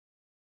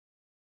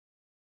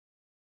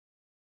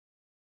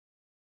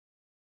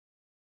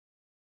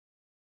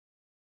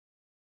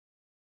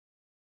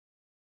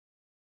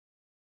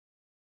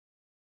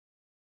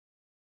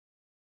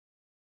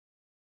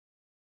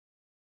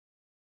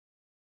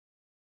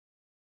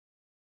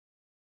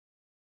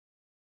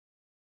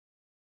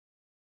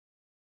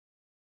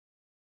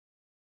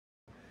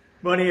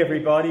Morning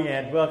everybody,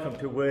 and welcome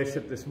to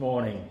worship this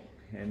morning,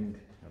 and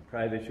I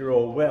pray that you're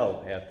all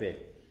well out there.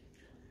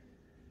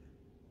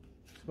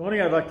 This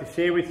morning I'd like to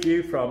share with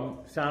you from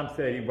Psalm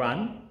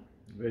 31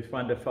 verse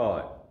 1 to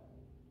 5.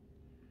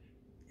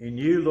 In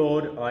you,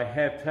 Lord, I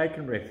have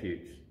taken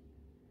refuge.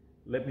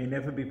 Let me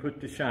never be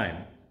put to shame.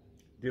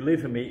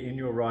 Deliver me in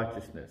your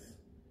righteousness.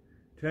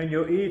 Turn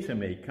your ear to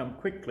me, come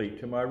quickly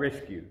to my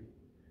rescue.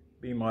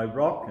 Be my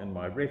rock and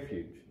my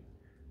refuge,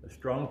 a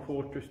strong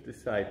fortress to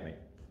save me.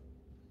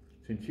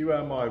 Since you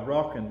are my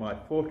rock and my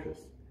fortress,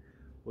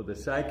 for the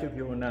sake of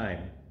your name,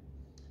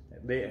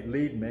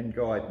 lead me and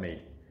guide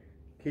me.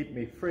 Keep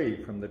me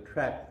free from the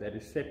trap that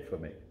is set for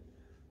me.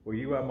 For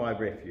you are my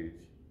refuge.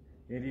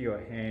 Into your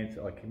hands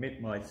I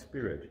commit my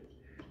spirit.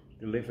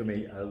 Deliver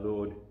me, O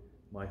Lord,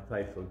 my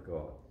faithful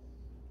God.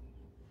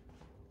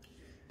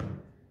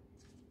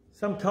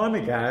 Some time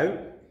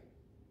ago,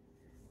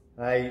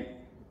 a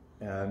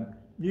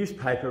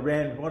newspaper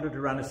wanted to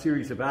run a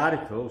series of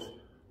articles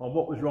on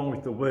what was wrong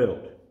with the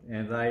world.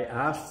 And they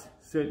asked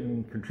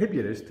certain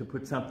contributors to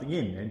put something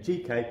in, and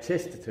G.K.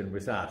 Chesterton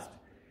was asked.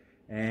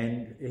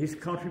 And his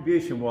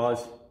contribution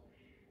was,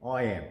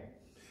 I am.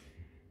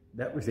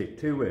 That was it,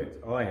 2 words,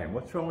 I am.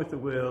 What's wrong with the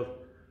world?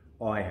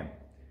 I am.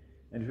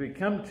 And as we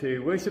come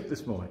to worship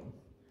this morning,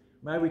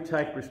 may we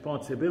take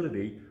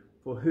responsibility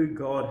for who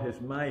God has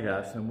made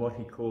us and what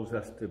he calls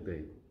us to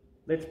be.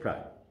 Let's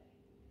pray.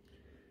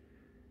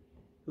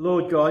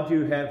 Lord God,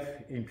 you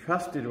have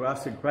entrusted to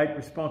us a great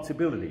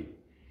responsibility.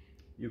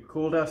 You've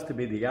called us to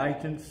be the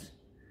agents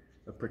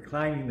of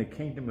proclaiming the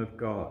kingdom of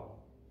God.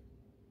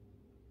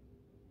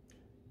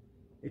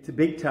 It's a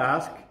big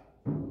task,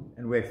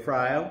 and we're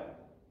frail,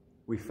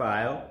 we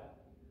fail,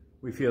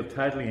 we feel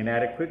totally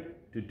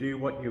inadequate to do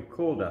what you've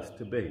called us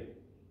to be.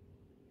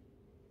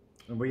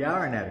 And we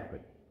are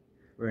inadequate.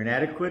 We're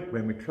inadequate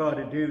when we try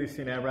to do this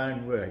in our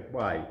own way.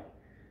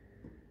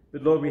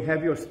 But Lord, we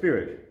have your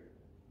Spirit,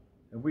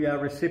 and we are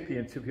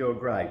recipients of your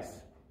grace.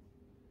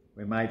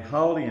 We're made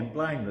holy and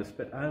blameless,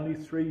 but only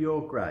through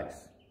your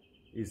grace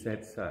is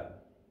that so.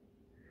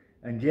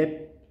 And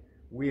yet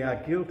we are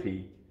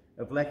guilty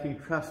of lacking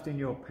trust in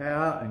your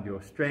power and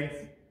your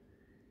strength,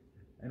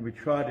 and we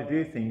try to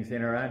do things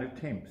in our own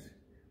attempts,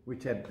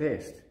 which at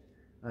best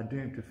are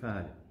doomed to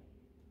failure.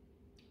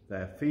 They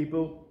are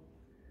feeble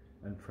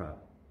and frail.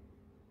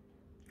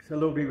 So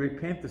Lord, we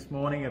repent this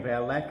morning of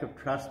our lack of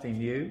trust in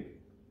you.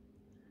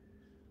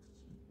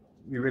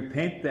 We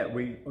repent that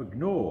we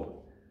ignore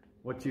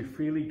what you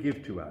freely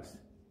give to us.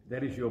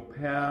 That is your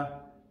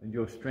power and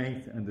your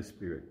strength and the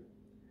Spirit.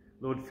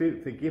 Lord,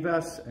 forgive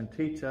us and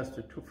teach us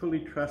to fully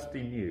trust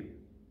in you.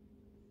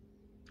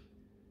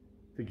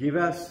 Forgive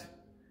us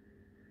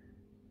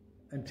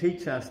and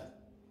teach us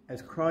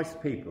as Christ's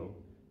people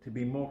to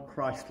be more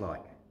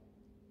Christ-like.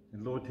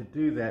 And Lord, to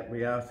do that,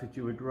 we ask that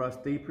you would draw us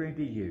deeper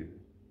into you,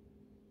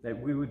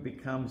 that we would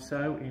become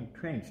so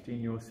entrenched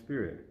in your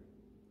Spirit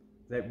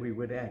that we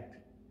would act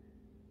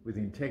with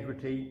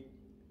integrity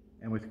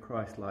and with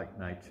Christ-like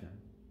nature.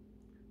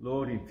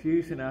 Lord,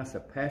 infuse in us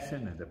a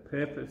passion and a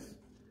purpose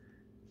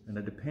and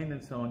a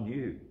dependence on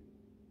you.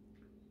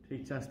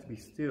 Teach us to be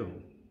still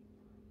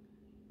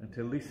and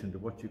to listen to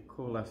what you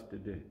call us to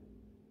do.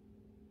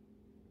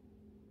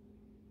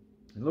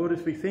 And Lord,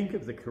 as we think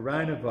of the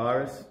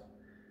coronavirus,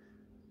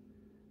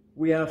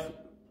 we ask,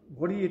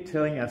 what are you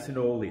telling us in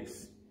all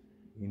this?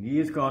 In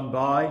years gone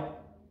by,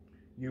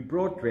 you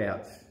brought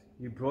droughts,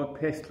 you brought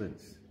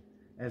pestilence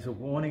as a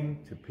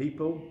warning to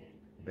people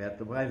about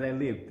the way they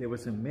lived. There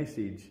was a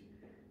message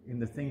in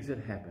the things that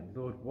happened.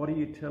 Lord, what are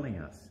you telling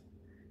us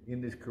in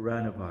this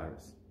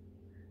coronavirus?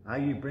 Are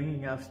you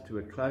bringing us to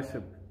a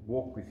closer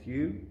walk with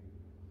you?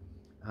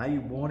 Are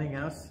you warning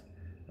us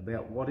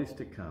about what is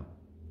to come?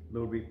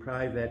 Lord, we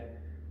pray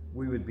that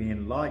we would be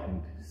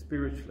enlightened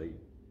spiritually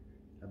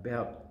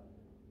about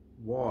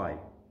why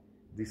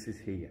this is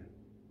here.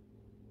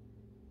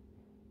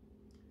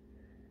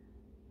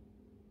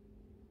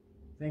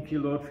 Thank you,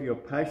 Lord, for your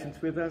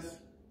patience with us.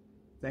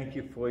 Thank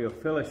you for your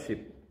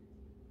fellowship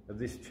of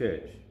this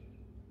church.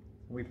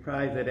 We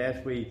pray that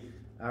as we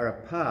are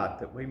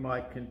apart, that we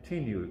might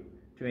continue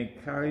to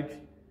encourage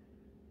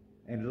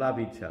and love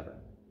each other.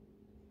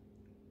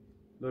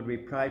 Lord, we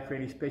pray for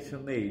any special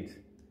needs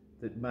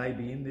that may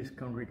be in this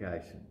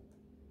congregation.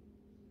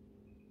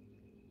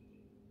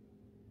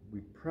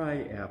 We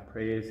pray our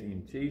prayers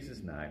in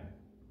Jesus' name.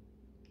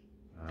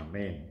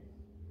 Amen.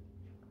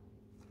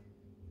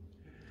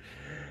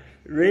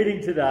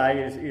 Reading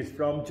today is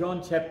from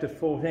John chapter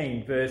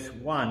 14, verse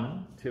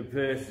 1 to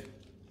verse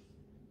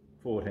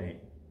 14.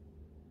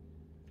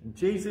 And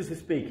Jesus is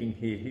speaking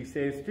here. He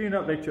says, "Do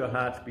not let your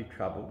hearts be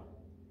troubled.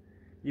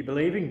 You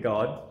believe in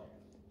God,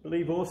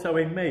 believe also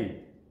in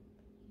me.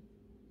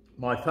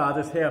 My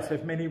Father's house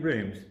has many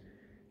rooms.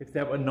 If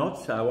that were not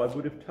so, I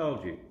would have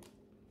told you.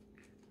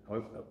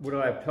 Would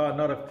I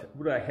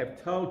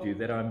have told you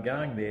that I'm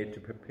going there to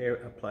prepare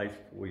a place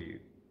for you?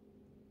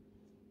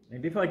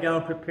 And if I go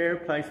and prepare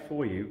a place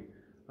for you,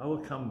 I will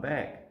come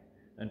back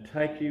and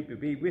take you to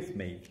be with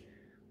me,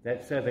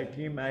 that so that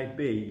you may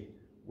be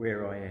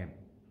where I am.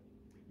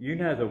 You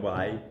know the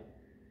way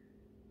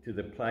to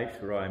the place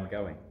where I am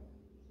going."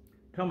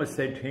 Thomas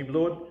said to him,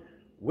 "Lord,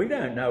 we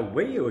don't know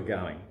where you are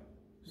going,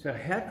 so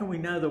how can we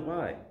know the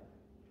way?"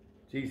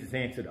 Jesus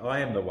answered, "I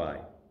am the way,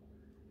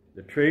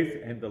 the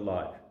truth and the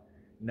life.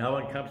 No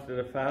one comes to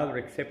the Father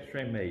except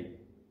through me.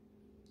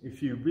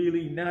 If you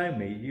really know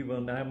me, you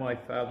will know my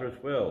Father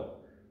as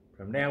well.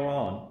 From now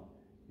on,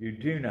 you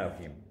do know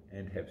him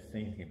and have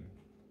seen him."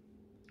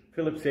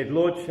 Philip said,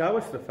 "Lord, show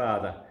us the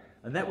Father,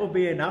 and that will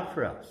be enough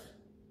for us."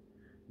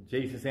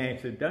 Jesus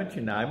answered, "Don't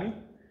you know me,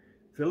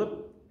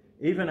 Philip?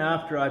 Even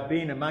after I've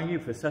been among you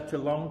for such a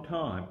long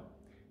time,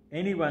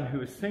 anyone who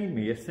has seen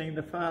me has seen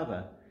the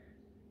Father.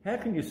 How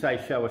can you say,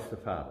 'Show us the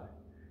Father'?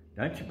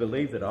 Don't you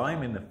believe that I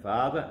am in the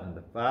Father and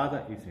the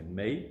Father is in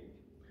me?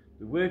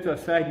 The words I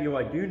say to you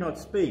I do not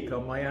speak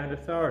on my own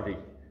authority.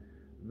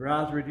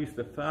 Rather, it is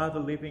the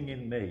Father living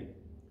in me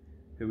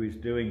who is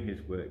doing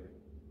his work.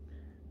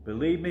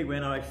 Believe me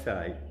when I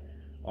say,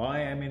 I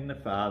am in the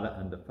Father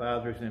and the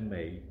Father is in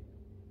me,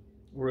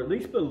 or at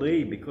least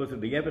believe because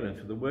of the evidence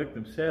of the work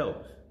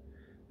themselves.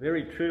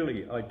 Very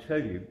truly, I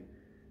tell you,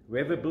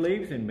 whoever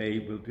believes in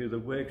me will do the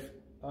works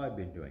I've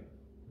been doing.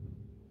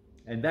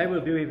 And they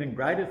will do even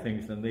greater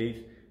things than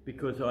these,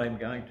 because I am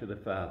going to the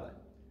Father.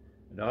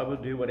 And I will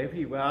do whatever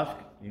you ask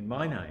in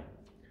my name,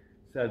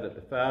 so that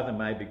the Father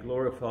may be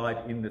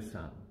glorified in the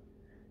Son.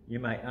 You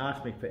may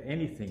ask me for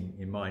anything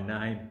in my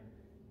name,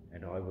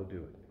 and I will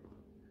do it."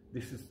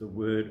 This is the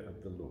word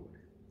of the Lord.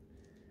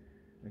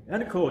 I'm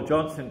going to call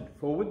Johnson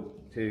forward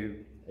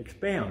to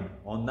expound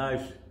on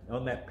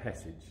that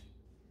passage.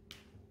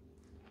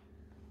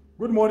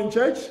 Good morning,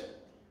 church.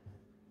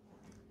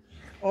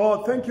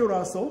 Oh, thank you,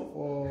 Russell,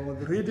 for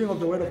the reading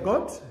of the Word of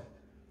God.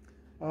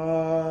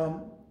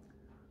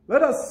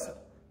 Let us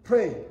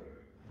pray.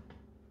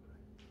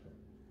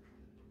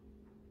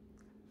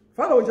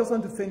 Father, we just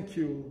want to thank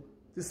you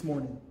this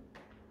morning.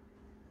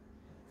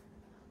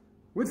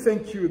 We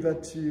thank you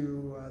that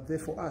you are there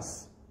for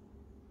us.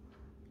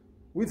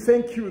 We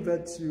thank you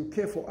that you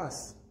care for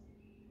us.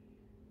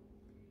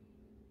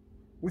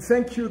 We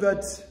thank you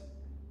that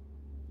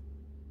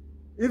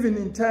even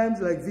in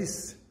times like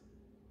this,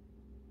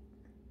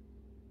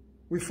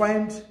 we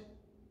find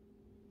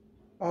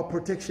our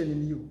protection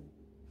in you.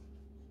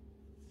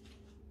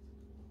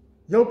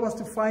 Help us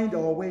to find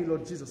our way,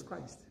 Lord Jesus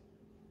Christ.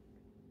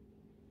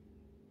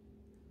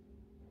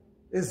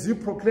 As you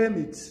proclaim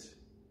it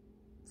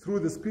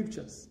through the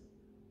scriptures,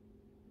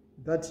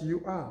 that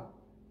you are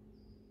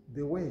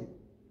the way,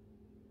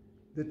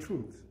 the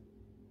truth,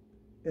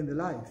 and the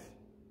life.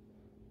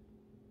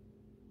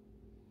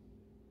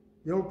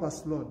 Help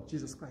us, Lord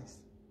Jesus Christ,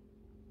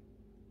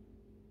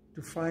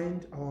 to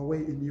find our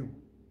way in you.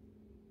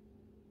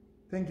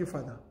 Thank you,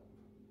 Father.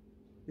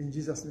 In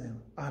Jesus'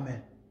 name,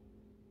 amen.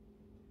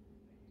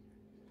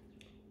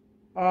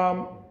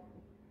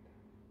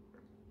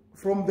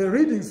 From the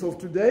readings of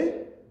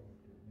today,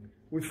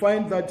 we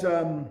find that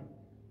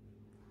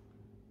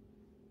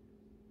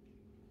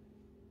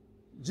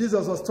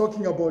Jesus was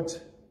talking about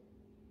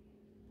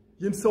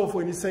himself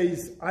when he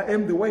says, I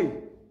am the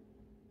way,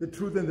 the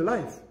truth, and the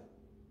life.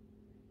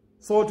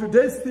 So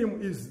today's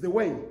theme is the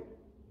way,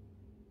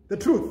 the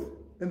truth,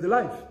 and the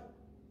life.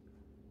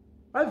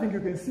 I think you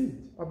can see it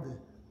up there.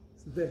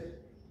 It's there.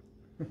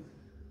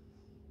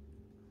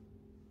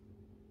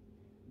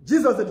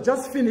 Jesus had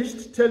just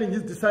finished telling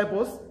his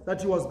disciples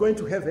that he was going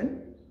to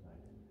heaven,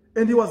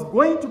 and he was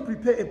going to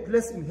prepare a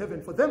place in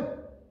heaven for them,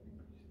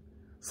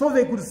 so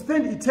they could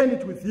spend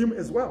eternity with him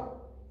as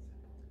well.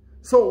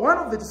 So one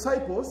of the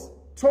disciples,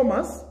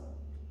 Thomas,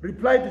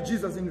 replied to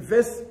Jesus in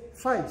verse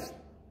 5,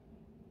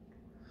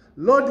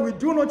 Lord, we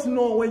do not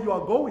know where you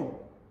are going.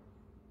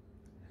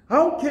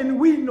 How can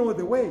we know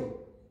the way?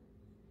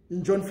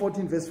 In John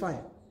 14, verse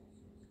 5.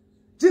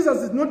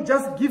 Jesus did not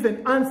just give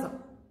an answer.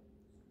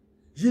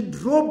 He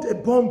dropped a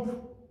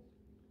bomb.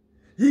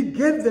 He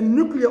gave the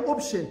nuclear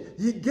option.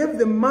 He gave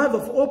the mother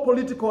of all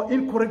political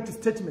incorrect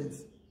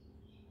statements.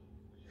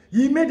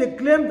 He made a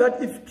claim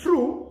that if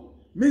true,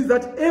 means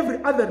that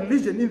every other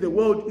religion in the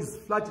world is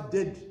flat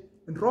dead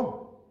and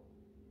wrong.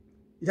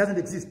 It doesn't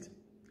exist.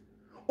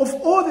 Of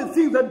all the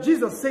things that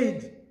Jesus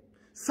said,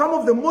 some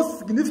of the most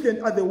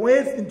significant are the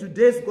words in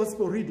today's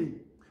gospel reading.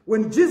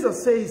 When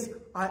Jesus says,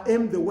 I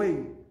am the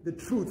way, the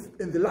truth,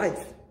 and the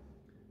life.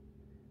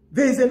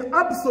 There is an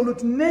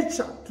absolute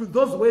nature to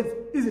those words,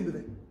 isn't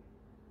there?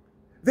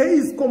 There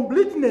is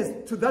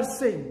completeness to that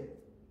saying.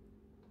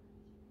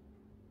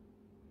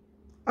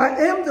 I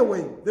am the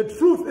way, the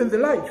truth, and the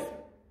life.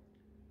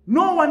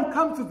 No one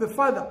comes to the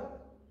Father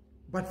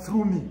but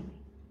through me.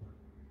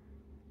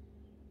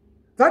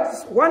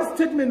 That one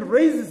statement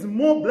raises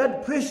more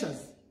blood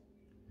pressures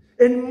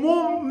and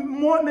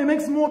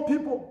makes more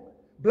people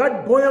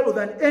blood boil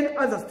than any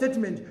other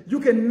statement you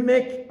can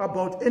make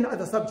about any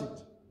other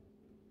subject.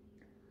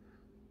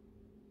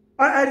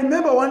 I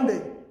remember one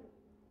day,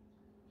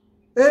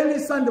 early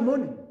Sunday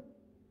morning,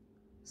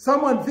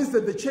 someone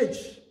visited the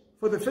church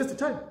for the first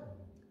time.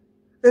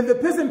 And the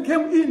person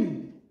came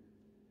in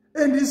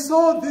and he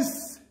saw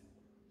this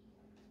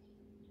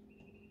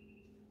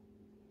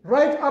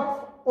right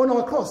up on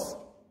our cross,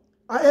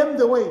 I am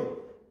the way,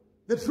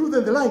 the truth,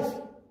 and the life.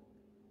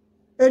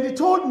 And he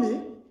told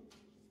me,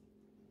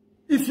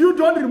 if you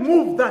don't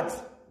remove that,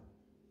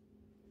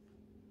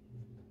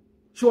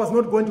 she was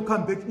not going to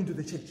come back into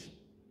the church.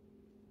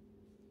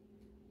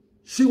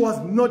 She was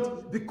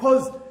not,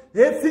 because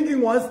her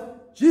thinking was,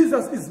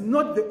 Jesus is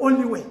not the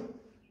only way.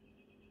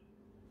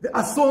 There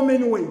are so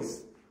many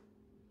ways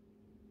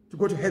to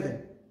go to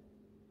heaven.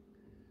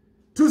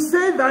 To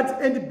say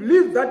that and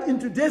believe that in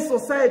today's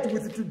society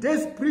with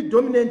today's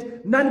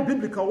predominant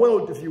non-biblical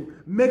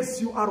worldview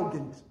makes you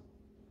arrogant,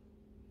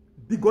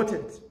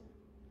 bigoted,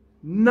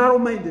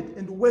 narrow-minded,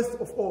 and worst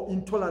of all,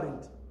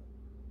 intolerant.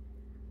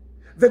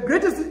 The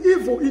greatest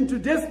evil in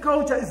today's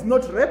culture is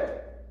not rape,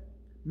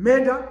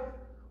 murder,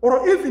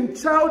 or even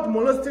child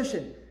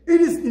molestation. It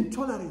is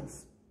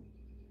intolerance.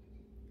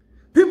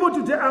 People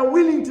today are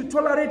willing to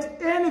tolerate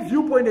any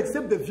viewpoint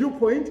except the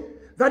viewpoint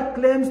that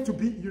claims to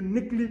be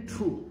uniquely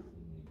true.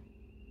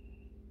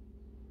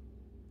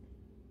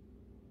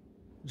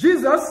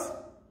 Jesus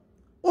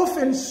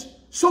often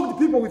shocked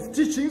people with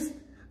teachings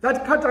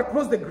that cut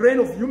across the grain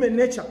of human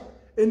nature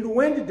and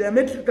went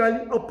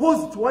diametrically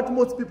opposed to what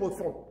most people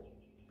thought.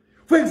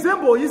 For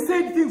example, he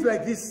said things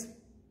like this: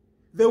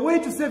 the way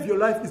to save your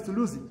life is to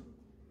lose it.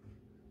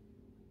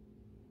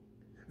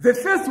 The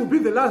first will be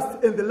the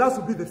last, and the last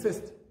will be the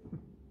first.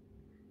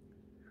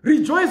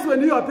 Rejoice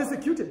when you are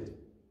persecuted.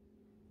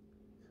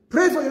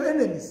 Pray for your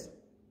enemies.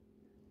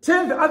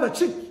 Turn the other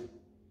cheek.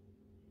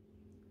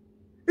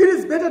 It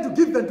is better to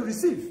give than to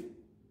receive.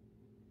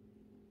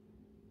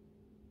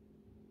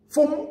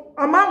 From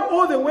among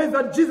all the ways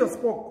that Jesus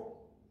spoke,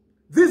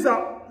 these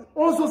are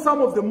also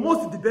some of the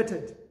most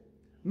debated.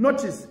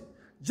 Notice,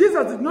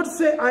 Jesus did not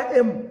say, I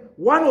am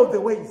one of the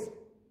ways.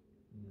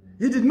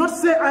 He did not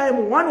say, I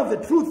am one of the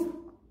truth,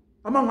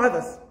 among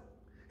others.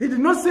 He did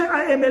not say,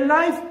 I am a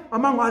life,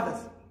 among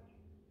others.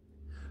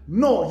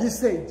 No, he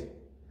said,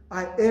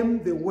 I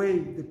am the way,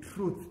 the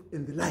truth,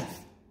 and the life.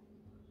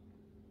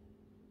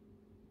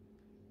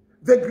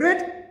 The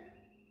great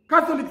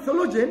Catholic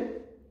theologian,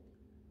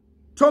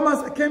 Thomas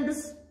à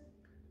Kempis,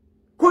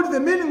 quoted the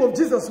meaning of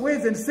Jesus'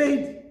 words and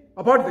said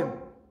about them,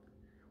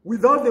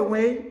 without the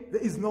way,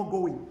 there is no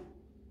going.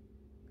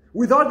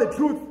 Without the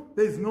truth,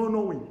 there is no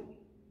knowing.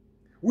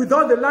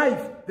 Without the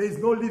life, there is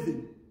no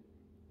living.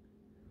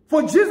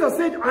 For Jesus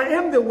said, I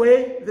am the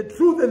way, the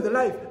truth, and the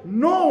life.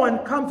 No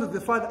one comes to the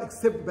Father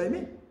except by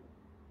me.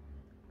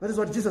 That is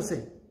what Jesus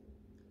said.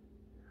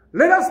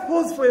 Let us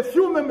pause for a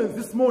few moments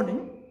this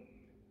morning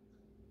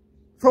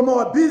from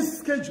our busy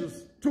schedules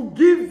to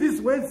give these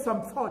words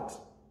some thought.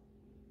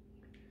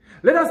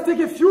 Let us take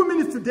a few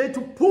minutes today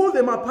to pull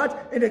them apart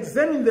and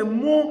examine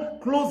them more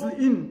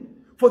closely in.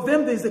 For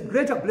them, there is a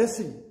greater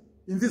blessing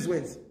in these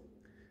words.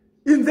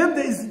 In them,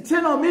 there is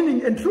eternal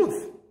meaning and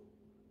truth.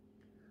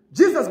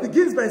 Jesus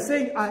begins by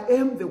saying, I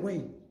am the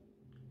way.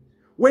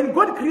 When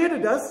God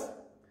created us,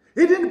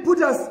 he didn't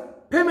put us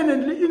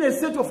permanently in a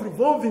set of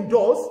revolving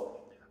doors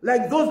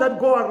like those that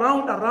go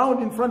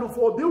around in front of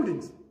all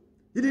buildings.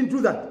 He didn't do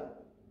that.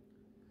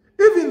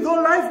 Even though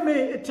life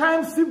may at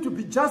times seem to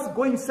be just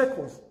going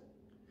circles,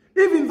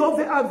 even though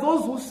there are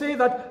those who say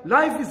that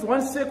life is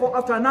one circle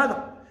after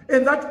another,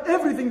 and that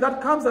everything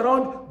that comes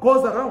around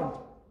goes around.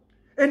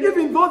 And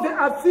even though there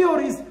are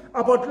theories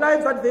about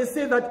life that they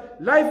say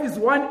that life is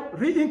one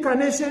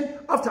reincarnation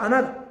after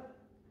another,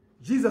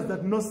 Jesus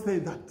did not say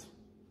that.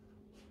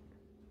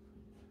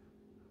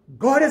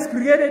 God has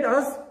created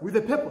us with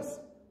a purpose.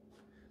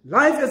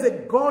 Life has a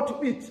goal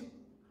to it.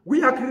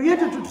 We are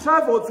created to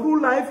travel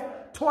through life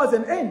towards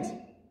an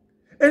end.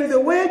 And the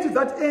way to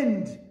that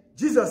end,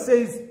 Jesus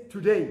says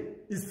today,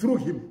 is through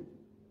him.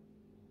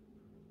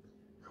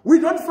 We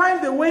don't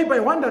find the way by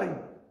wandering.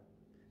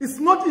 It's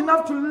not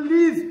enough to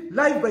live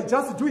life by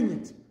just doing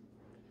it.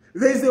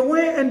 There is a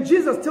way, and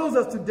Jesus tells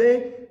us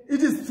today,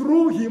 it is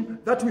through him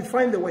that we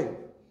find the way.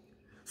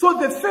 So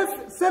the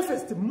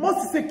safest,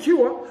 most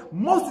secure,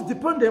 most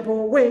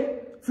dependable way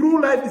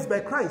through life is by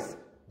Christ.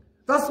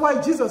 That's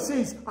why Jesus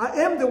says,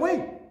 I am the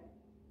way.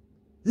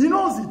 He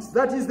knows it,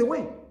 that is the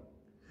way.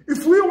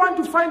 If we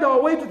want to find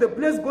our way to the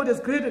place God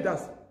has created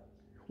us,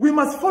 we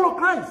must follow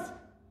Christ.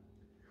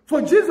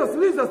 For Jesus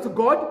leads us to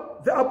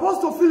God. The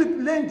Apostle Philip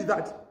learned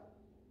that.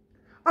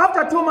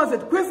 After Thomas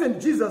had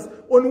questioned Jesus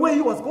on where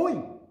he was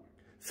going,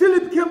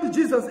 Philip came to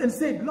Jesus and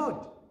said, Lord,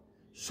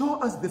 show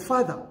us the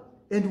Father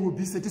and we will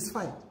be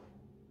satisfied.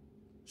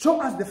 Show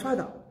us the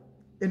Father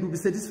and we will be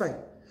satisfied.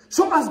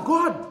 Show us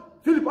God,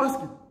 Philip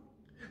asked him.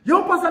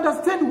 Help us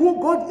understand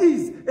who God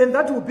is, and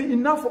that will be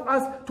enough for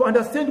us to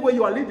understand where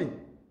you are leading.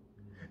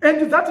 And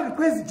to that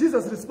request,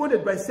 Jesus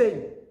responded by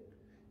saying,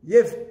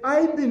 Yes,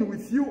 I've been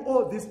with you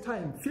all this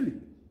time, Philip,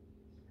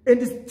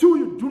 and still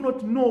you do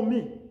not know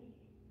me.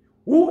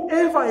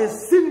 Whoever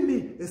has seen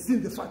me has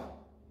seen the Father.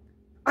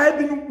 I have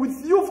been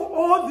with you for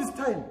all this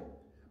time,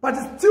 but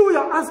still you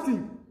are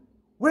asking,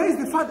 where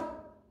is the Father?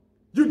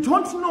 You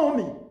don't know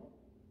me.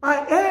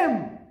 I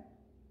am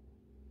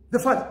the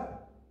Father.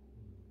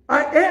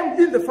 I am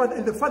in the Father,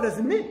 and the Father is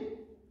in me.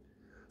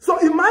 So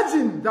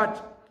imagine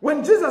that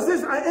when Jesus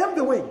says, I am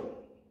the way,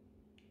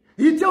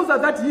 he tells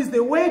us that he is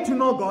the way to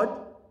know God.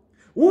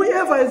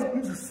 Whoever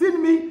has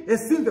seen me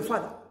has seen the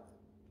Father.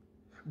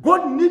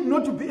 God need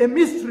not to be a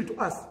mystery to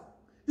us.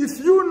 If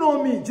you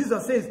know me,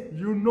 Jesus says,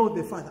 you know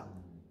the Father.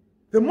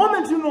 The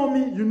moment you know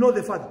me, you know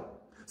the Father.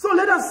 So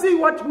let us see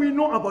what we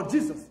know about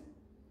Jesus.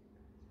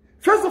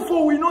 First of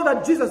all, we know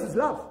that Jesus is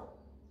love.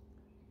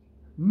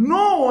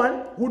 No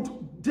one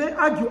would dare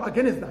argue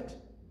against that.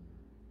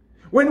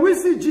 When we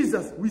see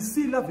Jesus, we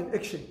see love in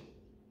action.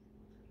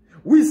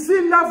 We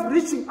see love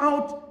reaching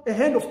out a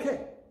hand of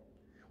care.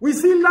 We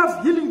see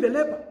love healing the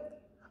leper,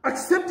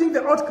 accepting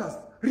the outcast,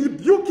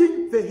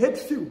 rebuking the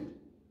hate-filled.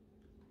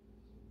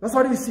 That's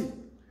what we see.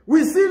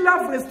 We see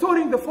love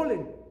restoring the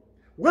fallen,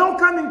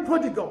 welcoming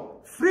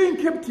prodigal, freeing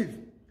captive,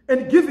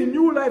 and giving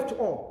new life to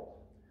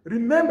all.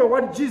 Remember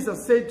what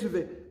Jesus said to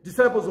the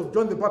disciples of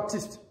John the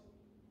Baptist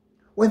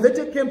when they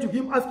came to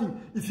him asking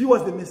if he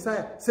was the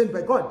Messiah sent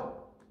by God.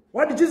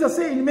 What did Jesus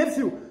say in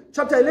Matthew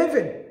chapter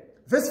 11,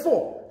 verse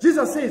 4?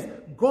 Jesus says,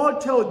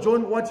 God tell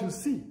John what you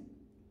see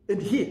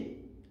and hear.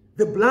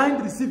 The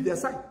blind receive their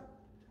sight.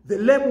 The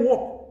lame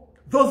walk.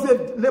 Those who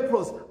have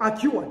lepers are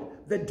cured.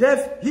 The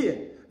deaf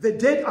hear. The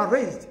dead are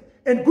raised.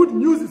 And good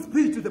news is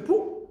preached to the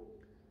poor.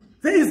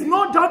 There is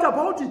no doubt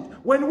about it.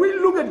 When we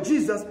look at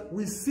Jesus,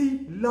 we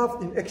see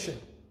love in action.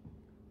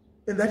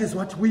 And that is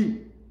what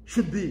we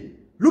should be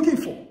looking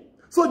for.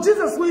 So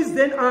Jesus' ways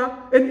then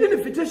are an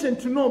invitation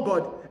to know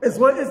God, as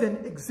well as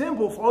an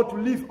example for how to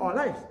live our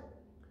lives.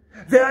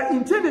 They are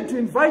intended to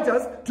invite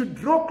us to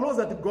draw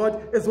closer to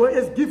God, as well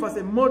as give us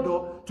a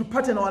model to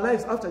pattern our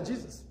lives after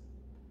Jesus.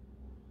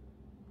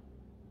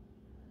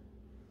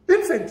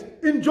 In fact,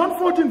 in John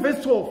 14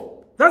 verse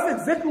 12,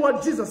 that's exactly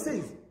what Jesus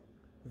says.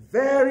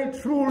 Very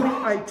truly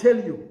I tell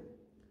you,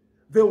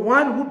 the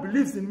one who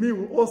believes in me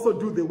will also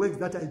do the works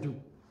that I do.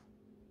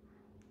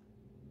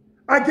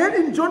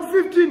 Again in John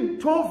 15,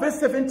 12 verse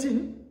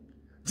 17,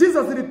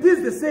 Jesus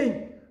repeats the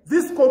saying,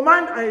 this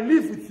command I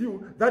leave with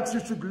you, that you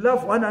should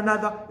love one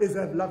another as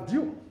I have loved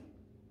you.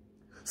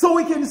 So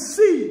we can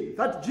see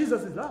that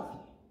Jesus is love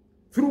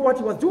through what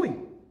he was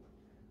doing.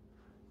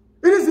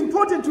 It is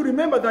important to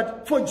remember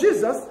that for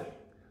Jesus,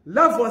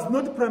 love was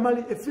not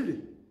primarily a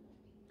feeling.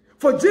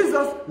 For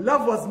Jesus,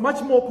 love was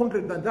much more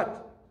concrete than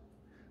that.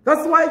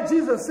 That's why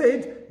Jesus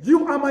said,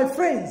 you are my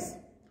friends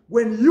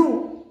when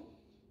you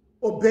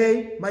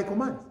obey my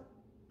commands.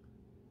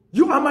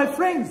 You are my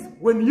friends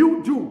when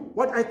you do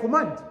what I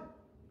command.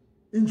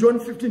 In John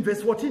 15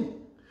 verse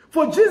 14.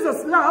 For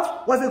Jesus,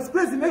 love was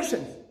expressed in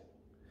actions.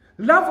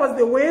 Love was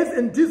the ways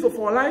and deeds of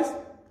our lives,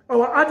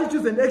 our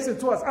attitudes and actions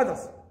towards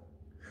others.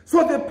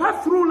 So the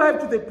path through life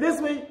to the place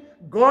where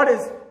God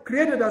has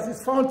created us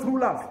is found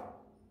through love.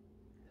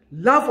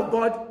 Love for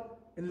God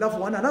and love for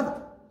one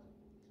another.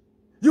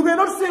 You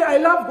cannot say, I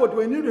love God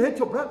when you hate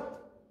your brother.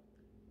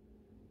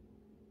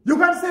 You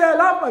can't say, I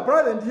love my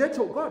brother and hate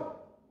your God.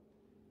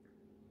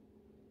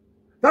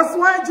 That's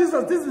why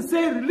Jesus doesn't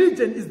say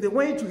religion is the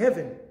way to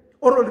heaven,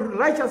 or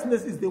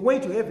righteousness is the way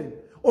to heaven,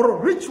 or a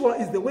ritual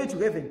is the way to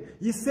heaven.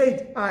 He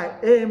said, I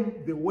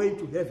am the way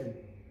to heaven.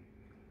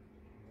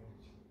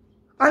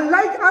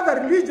 Unlike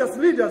other religious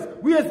leaders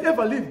who has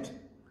ever lived,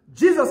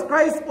 Jesus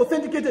Christ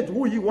authenticated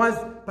who he was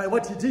by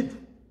what he did.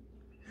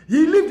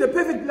 He lived a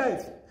perfect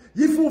life.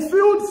 He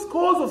fulfilled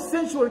scores of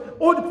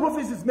century-old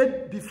prophecies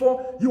made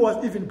before he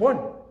was even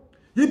born.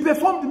 He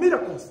performed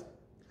miracles.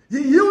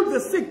 He healed the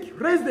sick,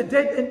 raised the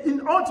dead, and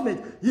in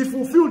ultimate, he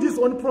fulfilled his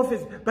own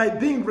prophecy by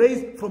being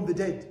raised from the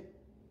dead.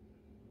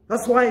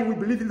 That's why we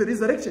believe in the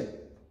resurrection.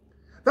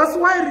 That's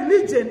why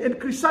religion and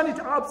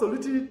Christianity are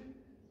absolutely,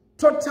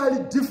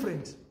 totally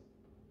different.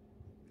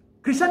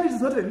 Christianity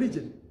is not a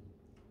religion.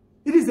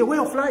 It is a way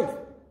of life.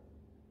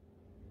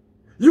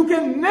 You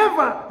can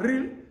never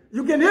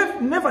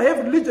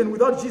have religion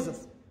without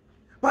Jesus.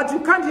 But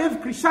you can't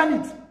have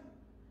Christianity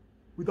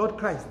without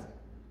Christ.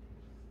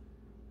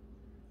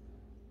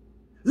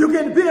 You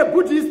can be a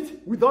Buddhist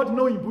without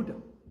knowing Buddha.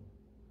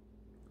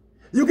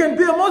 You can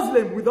be a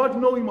Muslim without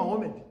knowing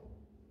Muhammad.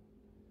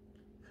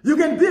 You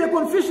can be a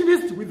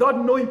Confucianist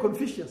without knowing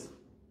Confucius.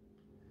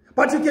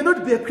 But you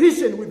cannot be a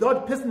Christian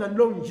without personally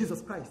knowing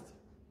Jesus Christ.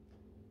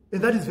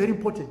 And that is very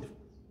important.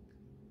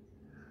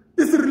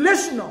 It's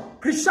relational.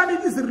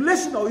 Christianity is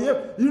relational.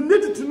 You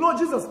need to know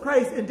Jesus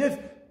Christ and have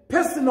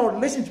personal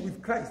relationship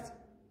with Christ.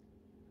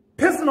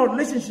 Personal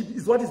relationship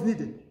is what is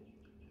needed.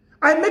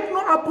 I make no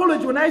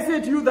apology when I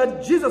say to you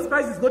that Jesus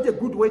Christ is not a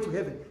good way to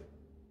heaven.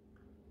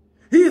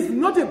 He is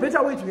not a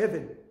better way to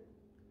heaven.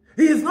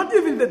 He is not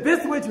even the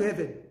best way to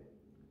heaven.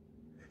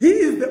 He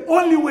is the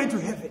only way to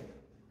heaven.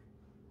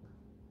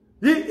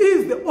 He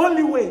is the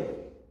only way.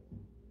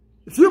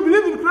 If you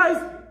believe in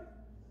Christ,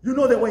 you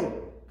know the way.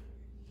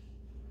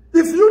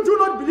 If you do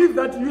not believe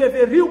that, you have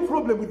a real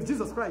problem with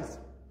Jesus Christ.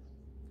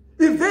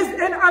 If there's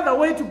any other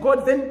way to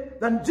God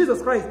than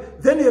Jesus Christ,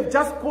 then you have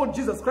just called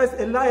Jesus Christ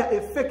a liar, a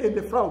fake, and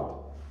a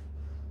fraud.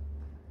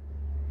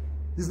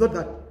 It's not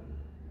that.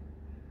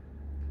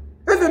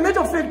 As a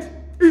matter of fact,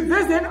 if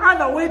there's any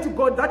other way to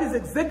God, that is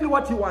exactly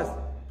what he was.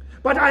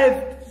 But I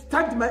have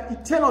stacked my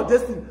eternal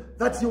destiny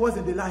that he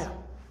wasn't a liar.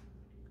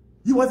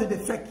 He wasn't a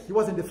fake. He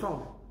wasn't a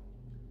fraud.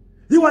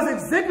 He was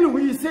exactly who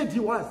he said he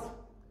was,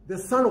 the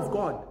Son of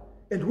God,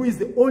 and who is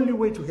the only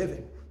way to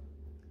heaven.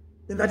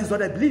 And that is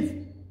what I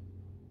believe.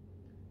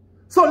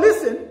 So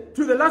listen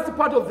to the last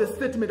part of the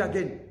statement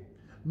again.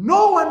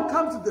 No one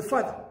comes to the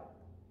Father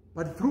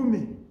but through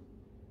me.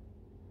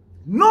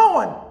 No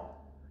one.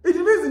 It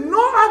means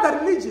no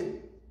other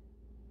religion.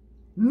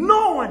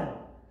 No one.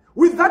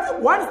 With that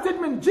one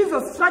statement,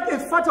 Jesus struck a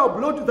fatal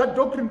blow to that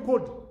doctrine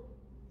called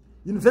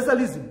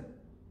universalism.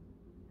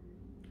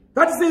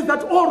 That says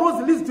that all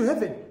roads lead to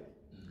heaven.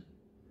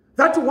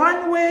 That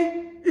one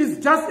way is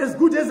just as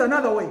good as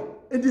another way.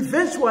 And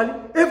eventually,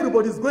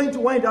 everybody is going to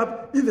wind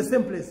up in the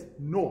same place.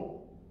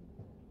 No.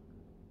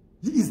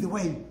 He is the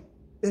way.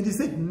 And he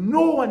said,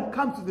 no one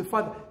comes to the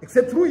Father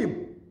except through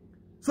him.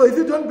 So if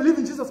you don't believe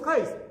in Jesus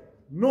Christ,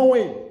 no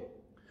way.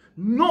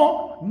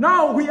 No,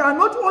 now we are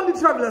not only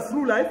travelers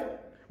through life,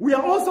 we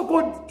are also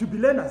called to be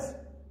learners.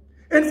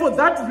 And for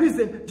that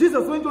reason,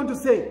 Jesus went on to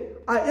say,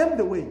 I am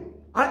the way.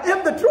 I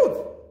am the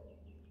truth.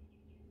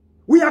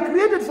 We are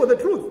created for the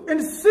truth.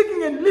 And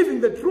seeking and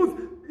living the truth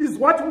is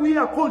what we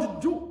are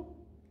called to do.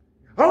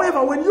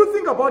 However, when you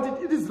think about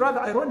it, it is rather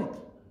ironic.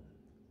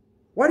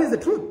 What is the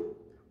truth?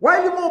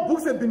 While more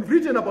books have been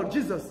written about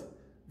Jesus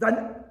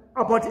than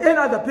about any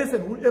other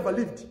person who ever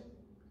lived,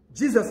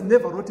 Jesus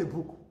never wrote a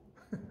book.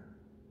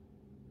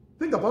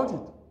 Think about it.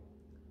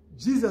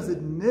 Jesus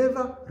had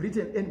never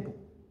written any book,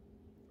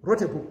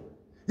 wrote a book.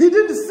 He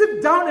didn't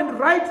sit down and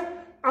write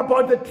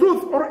about the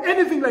truth or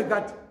anything like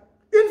that.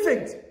 In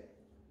fact,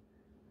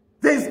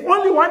 there is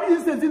only one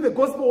instance in the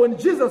gospel when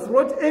Jesus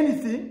wrote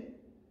anything,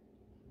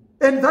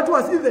 and that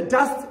was in the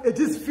dust at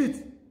his feet,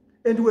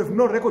 and we have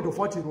no record of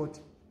what he wrote.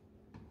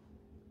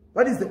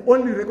 That is the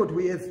only record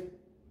we have.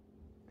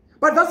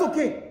 But that's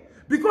okay,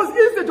 because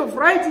instead of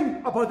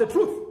writing about the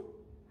truth,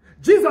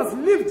 Jesus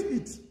lived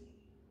it.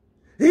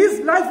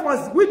 His life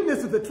was witness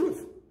to the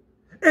truth.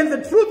 And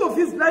the truth of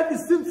his life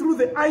is seen through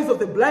the eyes of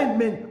the blind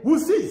man who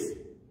sees.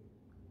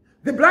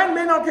 The blind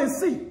man now can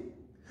see.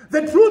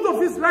 The truth of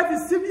his life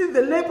is seen in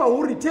the leper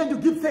who returned to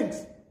give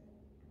thanks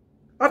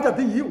after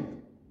being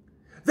healed.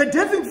 The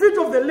dancing feet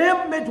of the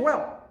lame made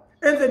well,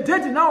 and the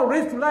dead now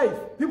raised to life,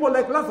 people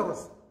like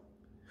Lazarus.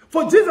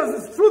 For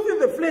Jesus is truth in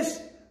the flesh,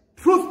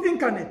 truth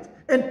incarnate,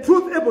 and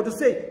truth able to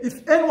say,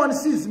 if anyone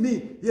sees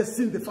me, he has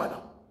seen the Father.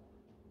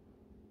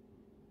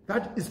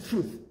 That is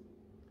truth.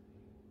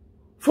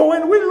 For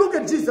when we look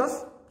at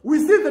Jesus, we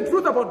see the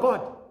truth about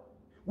God.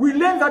 We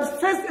learn that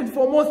first and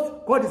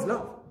foremost, God is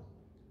love.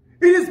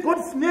 It is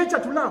God's nature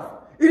to love.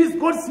 It is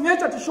God's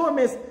nature to show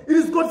mercy. It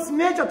is God's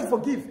nature to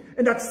forgive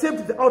and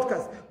accept the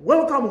outcast.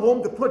 Welcome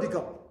home the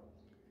prodigal.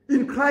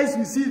 In Christ,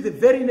 we see the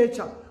very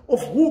nature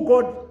of who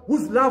God,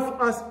 whose love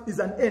for us is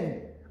an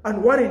end,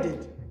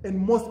 unwarranted, and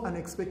most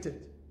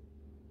unexpected.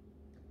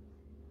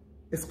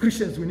 As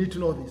Christians, we need to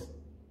know this.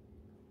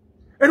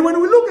 And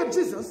when we look at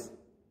Jesus,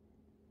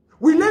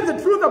 we learn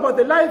the truth about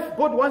the life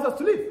God wants us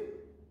to live.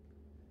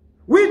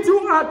 We too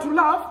are to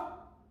love,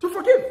 to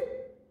forgive,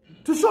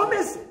 to show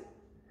mercy,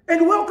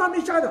 and welcome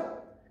each other.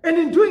 And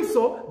in doing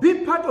so,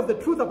 be part of the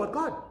truth about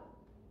God.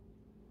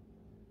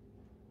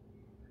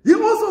 He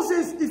also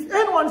says, if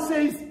anyone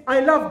says, I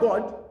love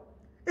God,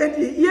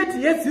 and yet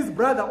he hates his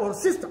brother or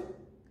sister,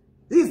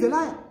 he is a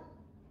liar.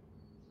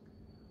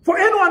 For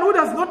anyone who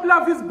does not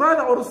love his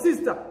brother or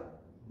sister,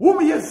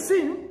 whom he has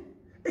seen,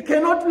 he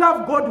cannot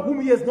love God whom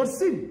he has not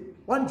seen.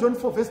 1 John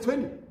 4 verse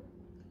 20.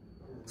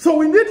 So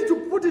we need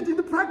to put it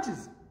into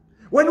practice.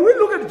 When we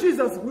look at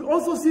Jesus, we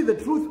also see the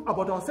truth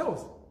about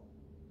ourselves.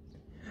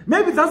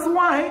 Maybe that's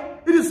why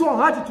it is so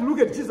hard to look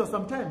at Jesus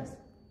sometimes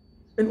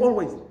and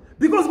always.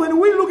 Because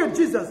when we look at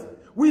Jesus,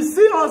 we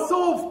see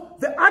ourselves,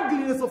 the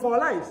ugliness of our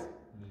lives,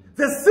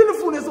 the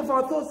sinfulness of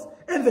our thoughts,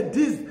 and the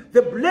deeds,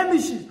 the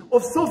blemishes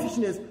of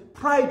selfishness,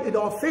 pride, and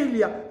our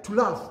failure to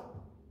love.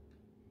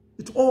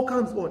 It all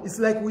comes on. It's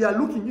like we are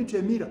looking into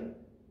a mirror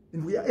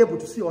and we are able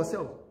to see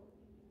ourselves.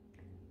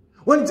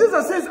 When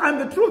Jesus says, I'm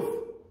the truth,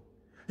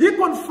 he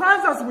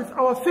confronts us with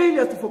our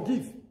failures to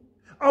forgive,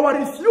 our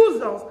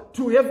refusals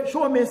to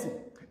show mercy,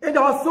 and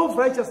our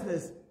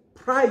self-righteousness,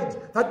 pride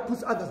that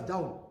puts others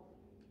down.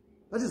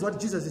 That is what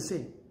Jesus is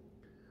saying.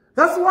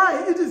 That's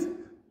why it is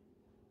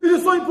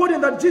so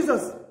important that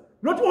Jesus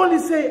not only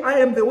say, I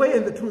am the way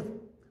and the truth,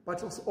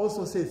 but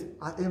also says,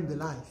 I am the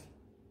life.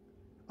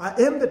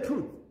 I am the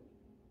truth.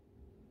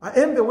 I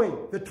am the way,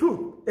 the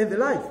truth, and the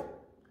life.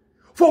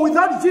 For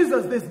without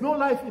Jesus, there's no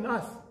life in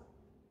us.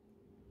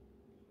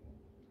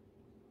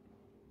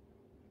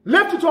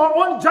 Left to our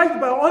own, judged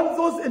by our own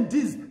thoughts and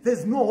deeds,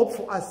 there's no hope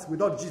for us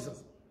without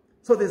Jesus.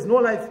 So there's no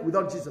life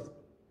without Jesus.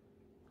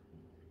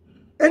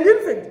 And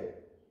in fact,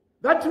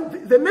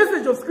 that the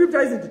message of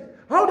Scripture, isn't it?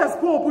 How does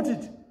Paul put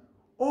it?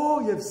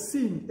 All you have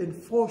sinned and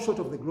fall short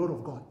of the glory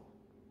of God.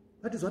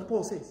 That is what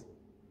Paul says.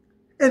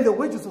 And the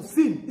wages of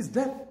sin is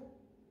death.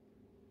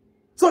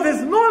 So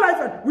there's no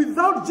life.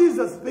 Without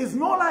Jesus, there's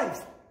no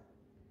life.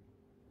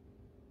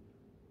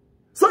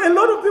 So a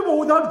lot of people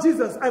without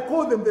Jesus, I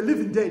call them the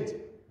living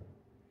dead.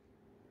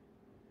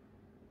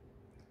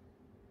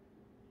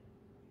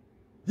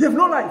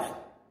 life.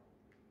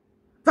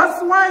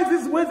 That's why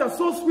these words are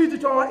so sweet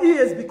to our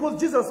ears,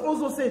 because Jesus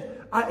also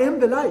said, I am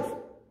the life.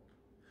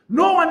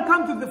 No one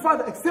comes to the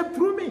Father except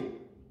through me.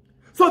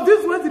 So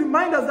these words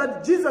remind us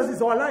that Jesus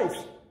is our life.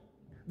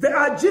 They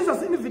are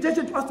Jesus'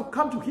 invitation to us to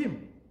come to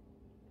him,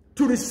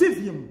 to receive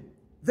him,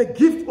 the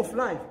gift of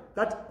life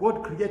that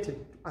God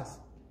created us.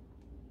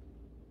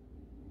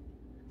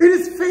 It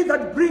is faith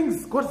that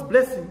brings God's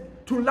blessing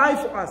to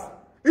life for us.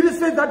 It is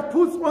faith that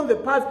puts on the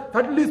path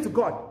that leads to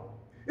God.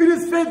 It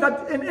is faith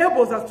that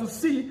enables us to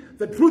see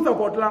the truth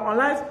about our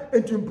lives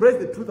and to embrace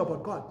the truth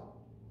about God.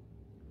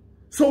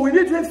 So we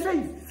need to have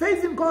faith,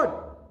 faith in God.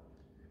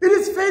 It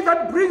is faith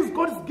that brings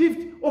God's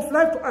gift of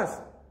life to us.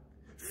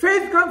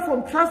 Faith comes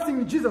from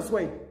trusting in Jesus'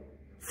 way,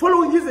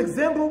 following his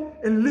example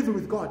and living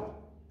with God.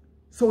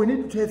 So we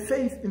need to have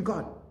faith in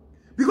God.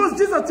 Because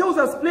Jesus tells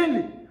us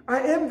plainly, I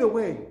am the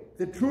way,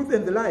 the truth,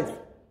 and the life.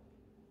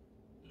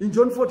 In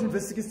John 14,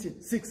 verse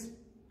 6.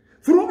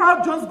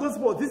 Throughout John's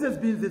gospel, this has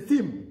been the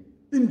theme.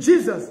 In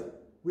Jesus,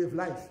 we have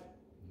life.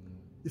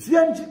 If you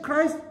are in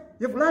Christ,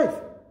 you have life.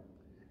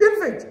 In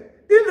fact,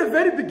 in the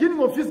very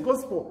beginning of his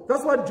gospel,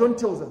 that's what John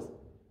tells us.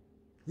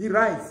 He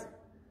writes,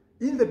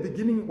 in the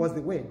beginning was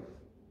the Word,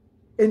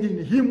 and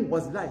in him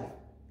was life.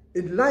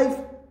 And life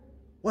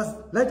was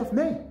light of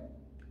men.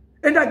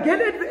 And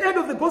again at the end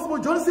of the gospel,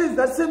 John says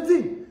that same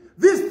thing.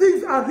 These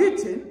things are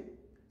written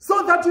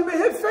so that you may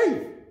have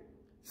faith.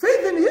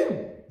 Faith in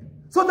him.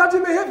 So that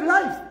you may have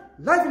life.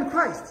 Life in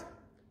Christ.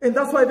 And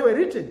that's why they were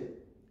written.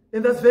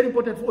 And that's very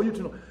important for you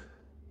to know.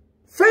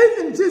 Faith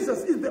in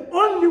Jesus is the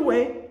only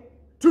way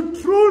to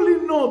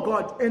truly know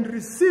God and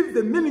receive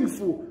the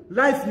meaningful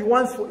life he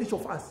wants for each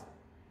of us.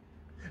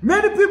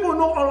 Many people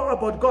know all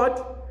about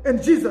God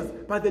and Jesus,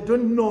 but they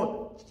don't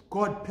know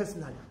God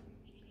personally.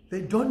 They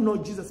don't know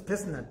Jesus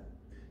personally.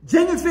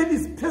 Genuine faith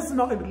is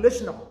personal and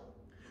relational.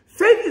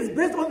 Faith is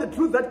based on the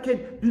truth that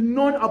can be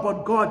known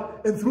about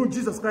God and through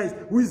Jesus Christ,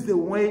 who is the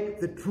way,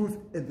 the truth,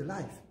 and the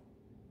life.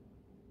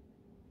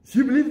 If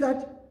you believe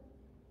that,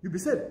 you'll be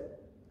saved.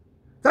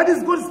 That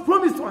is God's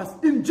promise to us.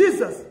 In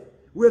Jesus,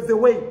 we have the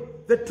way,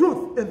 the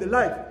truth, and the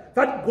life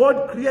that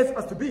God creates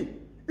us to be.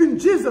 In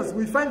Jesus,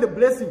 we find the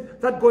blessing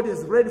that God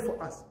has ready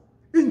for us.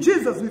 In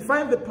Jesus, we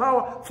find the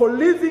power for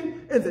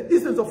living and the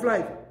essence of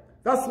life.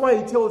 That's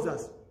why he tells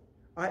us,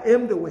 I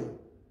am the way,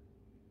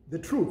 the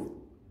truth,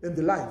 and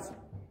the life.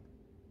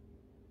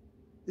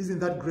 Isn't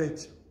that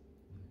great?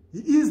 He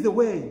is the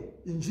way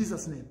in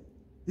Jesus' name.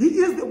 He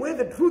is the way,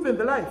 the truth, and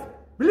the life.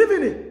 Believe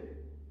in it.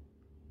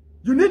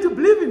 You need to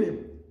believe in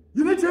him.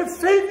 You need to have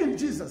faith in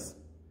Jesus.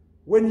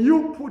 When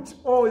you put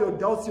all your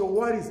doubts, your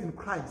worries in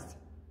Christ,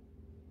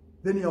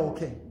 then you're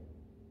okay.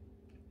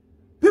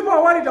 People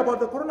are worried about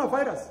the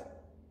coronavirus.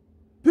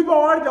 People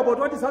are worried about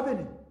what is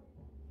happening.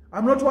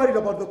 I'm not worried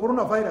about the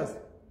coronavirus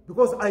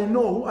because I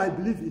know who I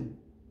believe in.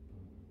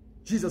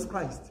 Jesus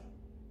Christ.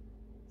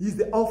 He is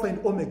the Alpha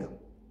and Omega.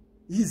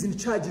 He is in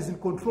charge, he is in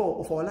control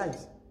of our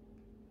lives.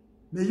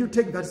 May you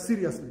take that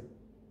seriously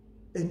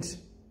and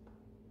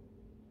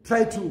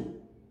try to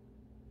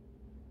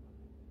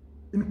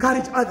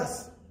encourage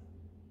others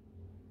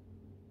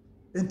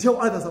and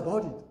tell others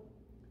about it.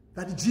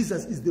 That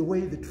Jesus is the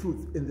way, the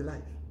truth, and the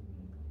life.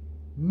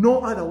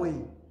 No other way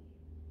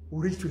will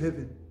reach to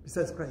heaven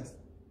besides Christ.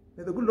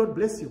 May the good Lord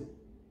bless you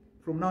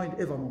from now and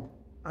evermore.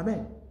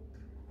 Amen.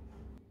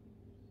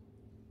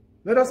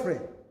 Let us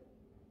pray.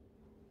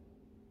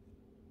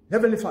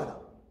 Heavenly Father,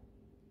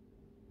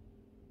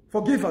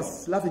 forgive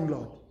us, loving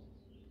Lord,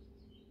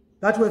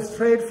 that we have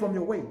strayed from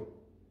your way.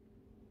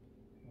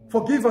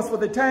 Forgive us for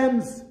the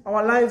times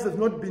our lives have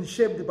not been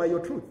shaped by your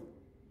truth.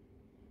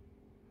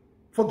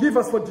 Forgive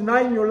us for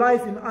denying your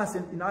life in us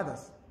and in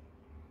others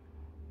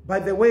by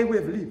the way we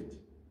have lived.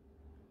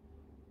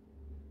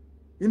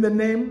 In the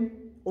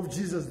name of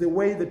Jesus, the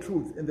way, the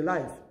truth, and the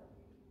life,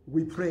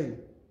 we pray.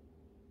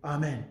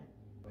 Amen.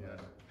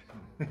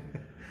 Yeah.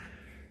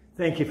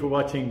 Thank you for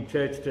watching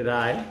church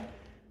today.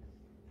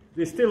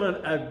 There's still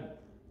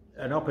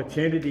an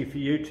opportunity for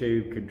you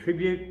to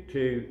contribute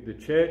to the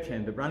church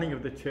and the running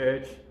of the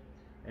church.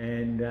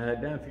 And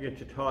don't forget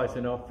your tithes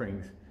and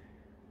offerings.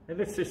 And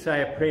let's just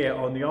say a prayer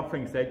on the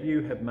offerings that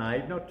you have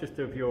made, not just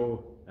of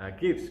your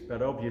gifts,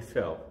 but of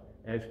yourself,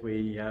 as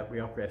we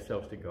offer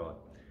ourselves to God.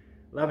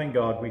 Loving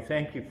God, we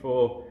thank you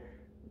for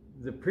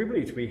the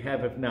privilege we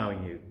have of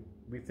knowing you.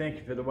 We thank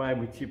you for the way in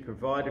which you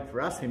provided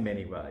for us in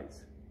many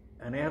ways.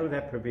 And out of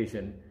that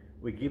provision,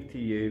 we give to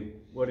you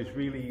what is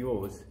really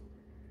yours.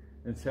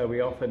 And so we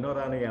offer not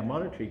only our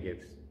monetary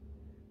gifts,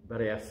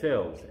 but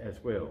ourselves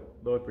as well.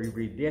 Lord, we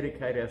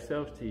rededicate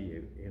ourselves to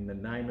you in the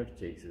name of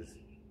Jesus.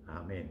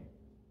 Amen.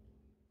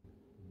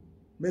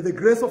 May the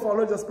grace of our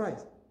Lord Jesus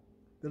Christ,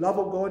 the love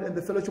of God, and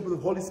the fellowship of the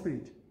Holy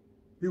Spirit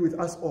be with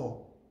us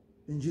all.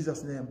 In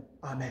Jesus' name,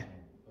 amen.